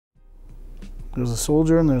There's a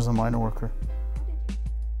soldier and there's a miner worker.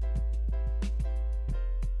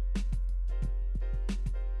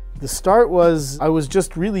 The start was, I was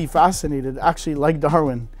just really fascinated, actually like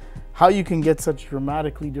Darwin, how you can get such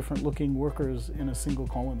dramatically different looking workers in a single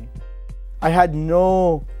colony. I had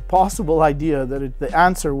no possible idea that the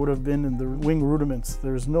answer would have been in the wing rudiments.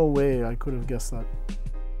 There's no way I could have guessed that.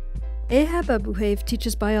 Ahab Abuhaif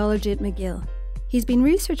teaches biology at McGill. He's been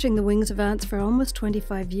researching the wings of ants for almost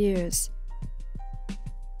 25 years.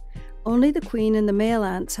 Only the queen and the male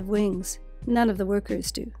ants have wings. None of the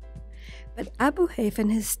workers do. But Abuhaif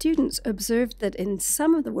and his students observed that in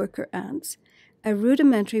some of the worker ants, a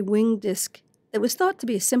rudimentary wing disc that was thought to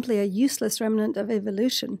be simply a useless remnant of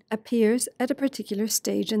evolution appears at a particular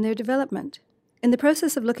stage in their development. In the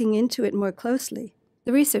process of looking into it more closely,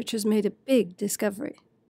 the researchers made a big discovery.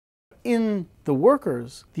 In the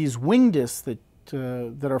workers, these wing discs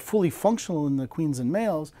that are fully functional in the queens and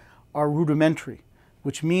males are rudimentary,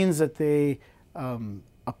 which means that they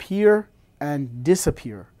appear and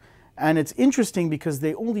disappear. And it's interesting because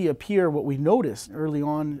they only appear, what we noticed early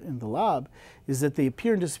on in the lab, is that they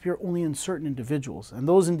appear and disappear only in certain individuals. And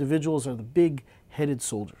those individuals are the big-headed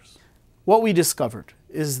soldiers. What we discovered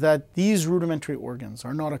is that these rudimentary organs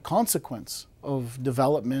are not a consequence of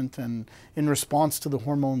development and in response to the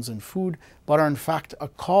hormones in food, but are in fact a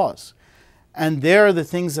cause. And they're the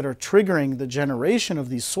things that are triggering the generation of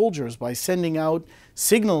these soldiers by sending out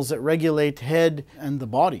signals that regulate head and the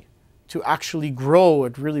body to actually grow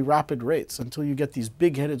at really rapid rates until you get these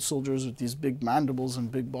big-headed soldiers with these big mandibles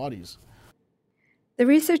and big bodies. The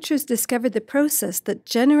researchers discovered the process that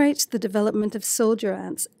generates the development of soldier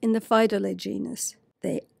ants in the Phytolay genus.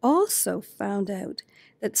 They also found out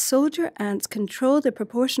that soldier ants control the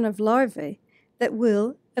proportion of larvae that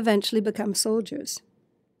will eventually become soldiers.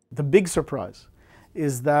 The big surprise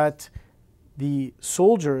is that the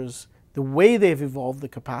soldiers, the way they've evolved the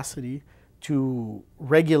capacity to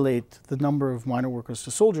regulate the number of miner workers to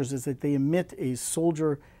soldiers is that they emit a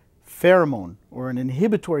soldier pheromone or an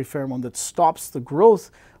inhibitory pheromone that stops the growth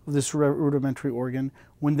of this rudimentary organ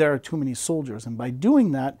when there are too many soldiers. And by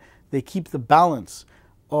doing that, they keep the balance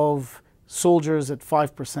of soldiers at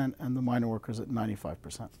 5% and the miner workers at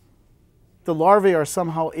 95%. The larvae are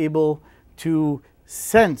somehow able to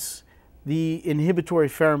sense the inhibitory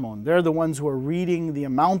pheromone. They're the ones who are reading the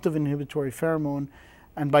amount of inhibitory pheromone,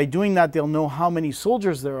 and by doing that they'll know how many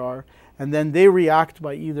soldiers there are, and then they react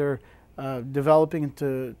by either developing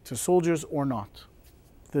into soldiers or not.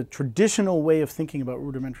 The traditional way of thinking about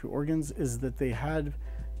rudimentary organs is that they had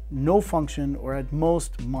no function or at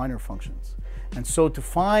most minor functions. And so to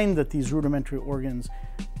find that these rudimentary organs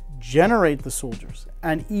generate the soldiers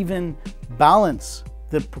and even balance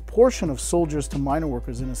the proportion of soldiers to miner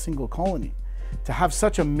workers in a single colony, to have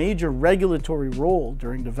such a major regulatory role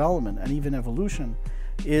during development and even evolution,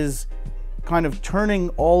 is kind of turning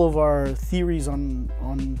all of our theories on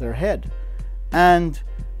their head and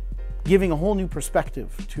giving a whole new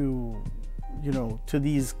perspective to, to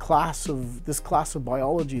this class of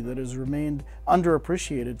biology that has remained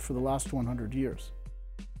underappreciated for the last 100 years.